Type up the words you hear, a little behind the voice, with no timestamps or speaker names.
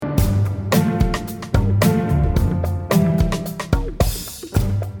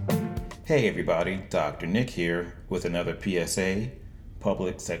Hey everybody, Dr. Nick here with another PSA,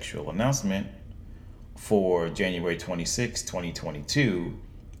 public sexual announcement for January 26, 2022.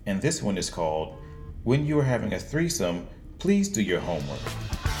 And this one is called, When You Are Having a Threesome, Please Do Your Homework.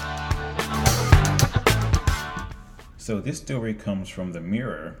 So this story comes from the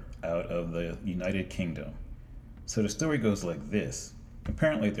Mirror out of the United Kingdom. So the story goes like this.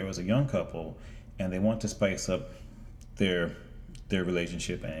 Apparently there was a young couple and they want to spice up their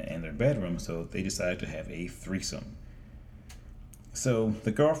relationship and their bedroom, so they decided to have a threesome. So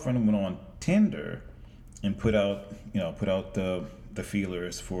the girlfriend went on Tinder and put out the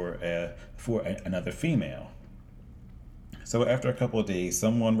feelers for another female. So after a couple of days,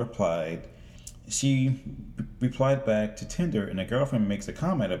 someone replied. She replied back to Tinder, and the girlfriend makes a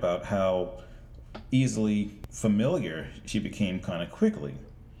comment about how easily familiar she became kind of quickly.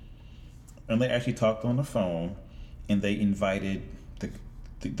 And they actually talked on the phone, and they invited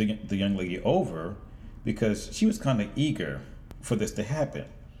the young lady over because she was kind of eager for this to happen.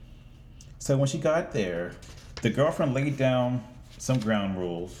 So when she got there, the girlfriend laid down some ground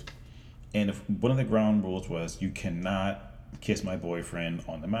rules, and one of the ground rules was you cannot kiss my boyfriend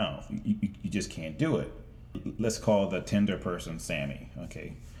on the mouth. You just can't do it. Let's call the Tinder person Sammy.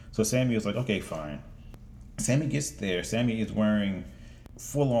 Okay, so Sammy was like, okay, fine. Sammy gets there. Sammy is wearing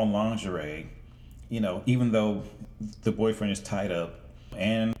full-on lingerie, even though the boyfriend is tied up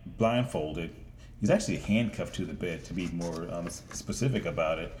and blindfolded. He's actually handcuffed to the bed, to be more specific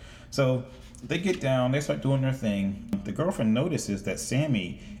about it. So they get down, they start doing their thing. The girlfriend notices that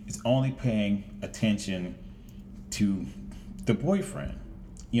Sammy is only paying attention to the boyfriend,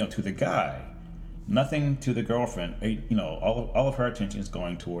 to the guy. Nothing to the girlfriend. All of her attention is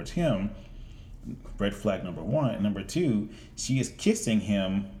going towards him. Red flag number one. And number two, she is kissing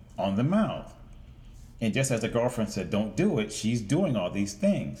him on the mouth. And just as the girlfriend said, don't do it, she's doing all these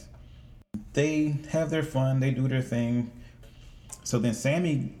things. They have their fun, they do their thing. So then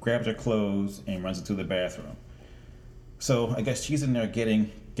Sammy grabs her clothes and runs into the bathroom. So I guess she's in there getting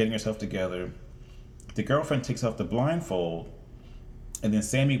herself together. The girlfriend takes off the blindfold, and then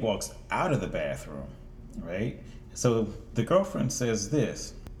Sammy walks out of the bathroom, right? So the girlfriend says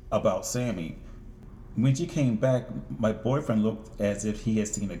this about Sammy. When she came back, my boyfriend looked as if he had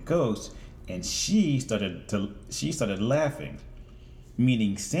seen a ghost, and she started laughing,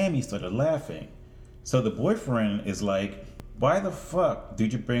 meaning Sammy started laughing. So the boyfriend is like, why the fuck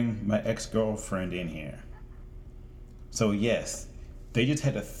did you bring my ex-girlfriend in here? So yes, they just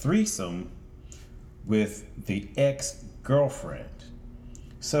had a threesome with the ex-girlfriend.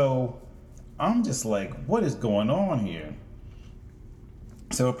 So I'm just like, what is going on here?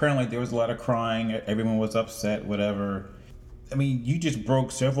 So apparently there was a lot of crying, everyone was upset, whatever. I mean, you just broke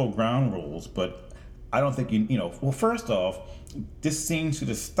several ground rules, but I don't think well, first off, this scene should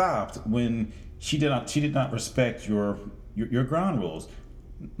have stopped when she did not respect your ground rules.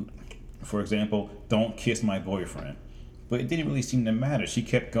 For example, don't kiss my boyfriend. But it didn't really seem to matter. She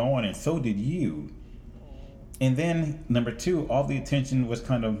kept going, and so did you. And then number two, all the attention was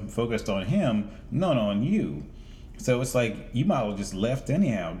kind of focused on him, not on you. So it's like, you might have just left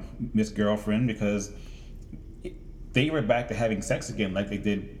anyhow, Miss Girlfriend, because they were back to having sex again like they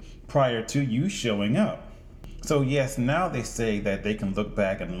did prior to you showing up. So yes, now they say that they can look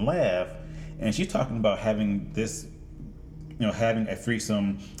back and laugh, and she's talking about having this, having a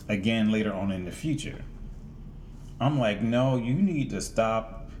threesome again later on in the future. I'm like, no, you need to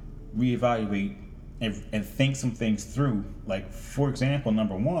stop, reevaluate, and think some things through. Like, for example,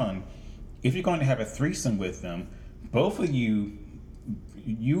 number one, if you're going to have a threesome with them, both of you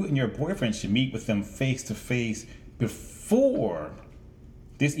and your boyfriend should meet with them face to face before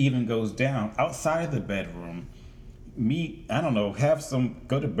this even goes down, outside of the bedroom. Meet, I don't know,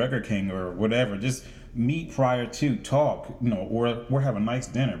 go to Burger King or whatever. Just meet prior to, talk, or have a nice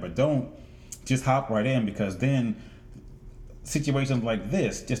dinner. But don't just hop right in, because then situations like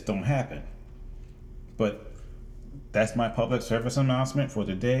this just don't happen. But that's my public service announcement for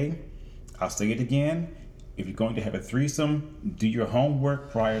today. I'll say it again. If you're going to have a threesome, do your homework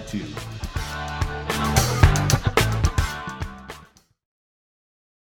prior to.